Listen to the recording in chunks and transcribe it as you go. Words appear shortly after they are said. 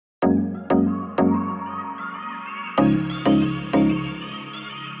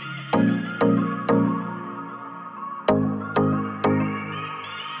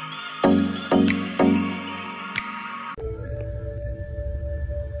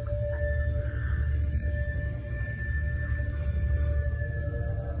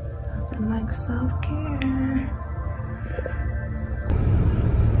like self-care.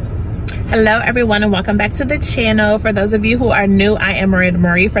 Hello everyone and welcome back to the channel. For those of you who are new, I am Miranda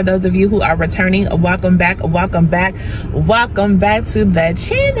Marie. For those of you who are returning, welcome back to the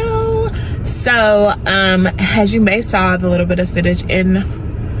channel. So as you may saw the little bit of footage in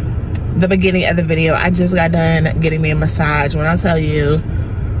the beginning of the video, I just got done getting me a massage. When I tell you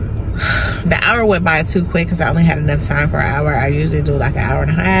the hour went by too quick because I only had enough time for an hour. I usually do like an hour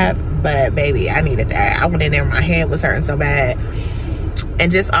and a half, but baby, I needed that. I went in there, my head was hurting so bad. And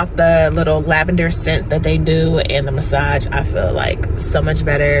just off the little lavender scent that they do and the massage, I feel like so much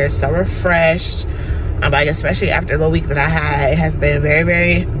better, so refreshed. I'm like, especially after the week that I had, it has been very,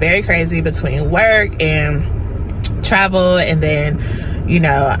 very, very crazy between work and travel. And then, you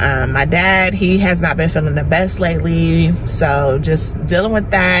know, my dad, he has not been feeling the best lately. So just dealing with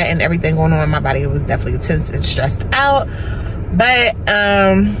that and everything going on in my body, was definitely tense and stressed out. But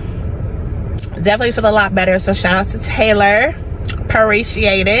definitely feel a lot better. So shout out to Taylor.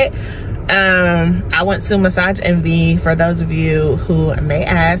 Appreciate it. I went to Massage Envy. For those of you who may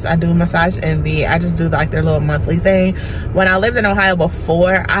ask, I do Massage Envy. I just do like their little monthly thing. When I lived in Ohio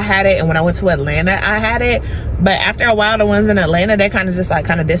before, I had it, and when I went to Atlanta, I had it. But after a while, the ones in Atlanta, they kind of just like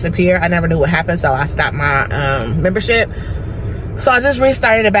disappear. I never knew what happened, so I stopped my membership. So I just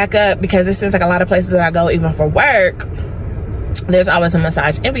restarted it back up because it seems like a lot of places that I go, even for work, there's always a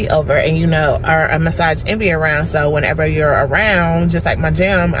Massage Envy over, and you know, or a Massage Envy around. So whenever you're around, just like my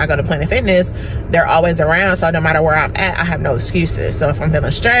gym, I go to Planet Fitness, they're always around. So no matter where I'm at, I have no excuses. So if I'm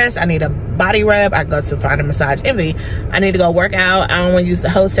feeling stressed, I need a body rub, I go to find a Massage Envy. I need to go work out, I don't want to use the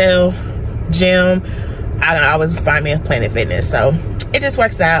hotel gym, I don't always find me a Planet Fitness. So it just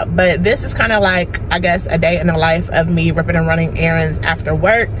works out. But this is kind of like, I guess, a day in the life of me ripping and running errands after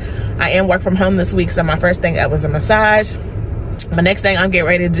work. I am work from home this week, so my first thing up was a massage. My next thing I'm getting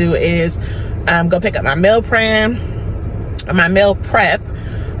ready to do is go pick up my meal prep.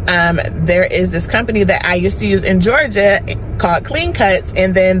 There is this company that I used to use in Georgia called CLEANEATZ,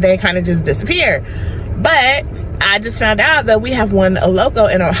 and then they kind of just disappeared. But I just found out that we have one local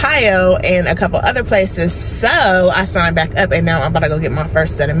in Ohio and a couple other places. So I signed back up, and now I'm about to go get my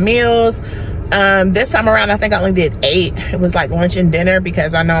first set of meals. This time around, I think I only did 8. It was like lunch and dinner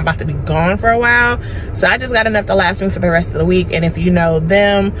because I know I'm about to be gone for a while. So I just got enough to last me for the rest of the week. And if you know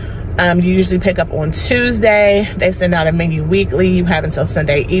them, you usually pick up on Tuesday. They send out a menu weekly. You have until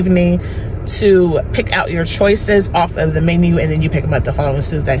Sunday evening to pick out your choices off of the menu, and then you pick them up the following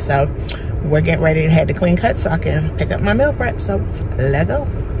Tuesday. So we're getting ready to head to CleanCut so I can pick up my meal prep. So let's go.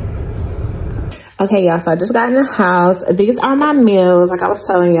 Okay, y'all, so I just got in the house. These are my meals. Like I was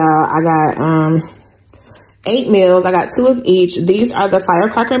telling y'all, I got 8 meals. I got 2 of each. These are the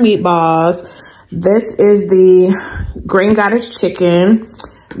firecracker meatballs. This is the green goddess chicken.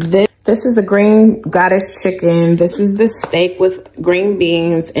 This is the green goddess chicken. This is the steak with green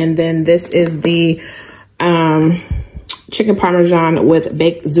beans. And then this is the chicken parmesan with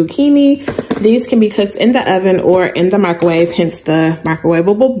baked zucchini. These can be cooked in the oven or in the microwave, hence the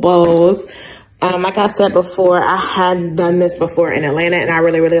microwavable bowls. Like I said before, I had done this before in Atlanta, and I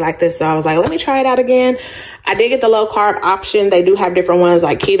really, really like this. So I was like, let me try it out again. I did get the low carb option. They do have different ones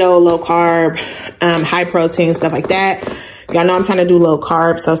like keto, low carb, high protein, stuff like that. Y'all know I'm trying to do low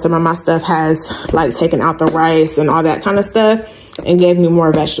carb. So some of my stuff has like taken out the rice and all that kind of stuff and gave me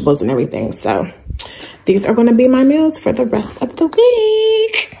more vegetables and everything. So these are going to be my meals for the rest of the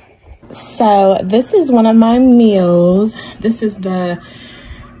week. So this is one of my meals. This is the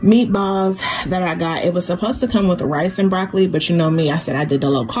meatballs that I got. It was supposed to come with rice and broccoli, but you know me, I said I did the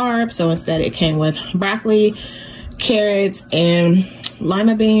low carb, so instead it came with broccoli, carrots, and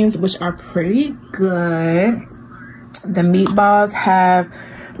lima beans, which are pretty good. The meatballs have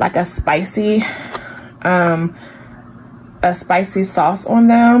like a spicy sauce on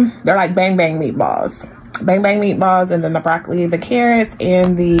them. They're like bang bang meatballs, and then the broccoli, the carrots,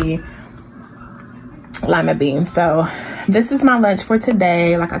 and the lima beans. So this is my lunch for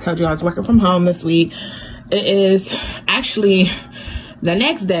today. Like I told you, I was working from home this week. It is actually the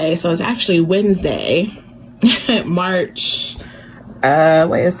next day, so it's actually Wednesday, March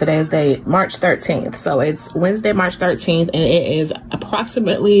what is today's date? March 13th. So it's Wednesday, March 13th, and it is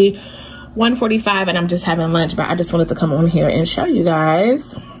approximately 1:45, and I'm just having lunch. But I just wanted to come on here and show you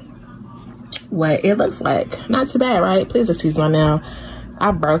guys what it looks like. Not too bad, right? Please excuse my nail.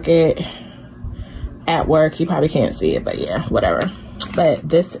 I broke it at work. You probably can't see it, but yeah, whatever. But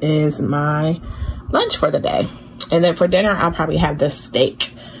this is my lunch for the day. And then for dinner, I'll probably have this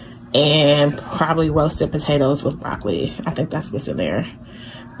steak and probably roasted potatoes with broccoli. I think that's what's in there.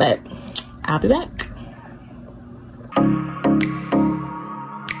 But I'll be back.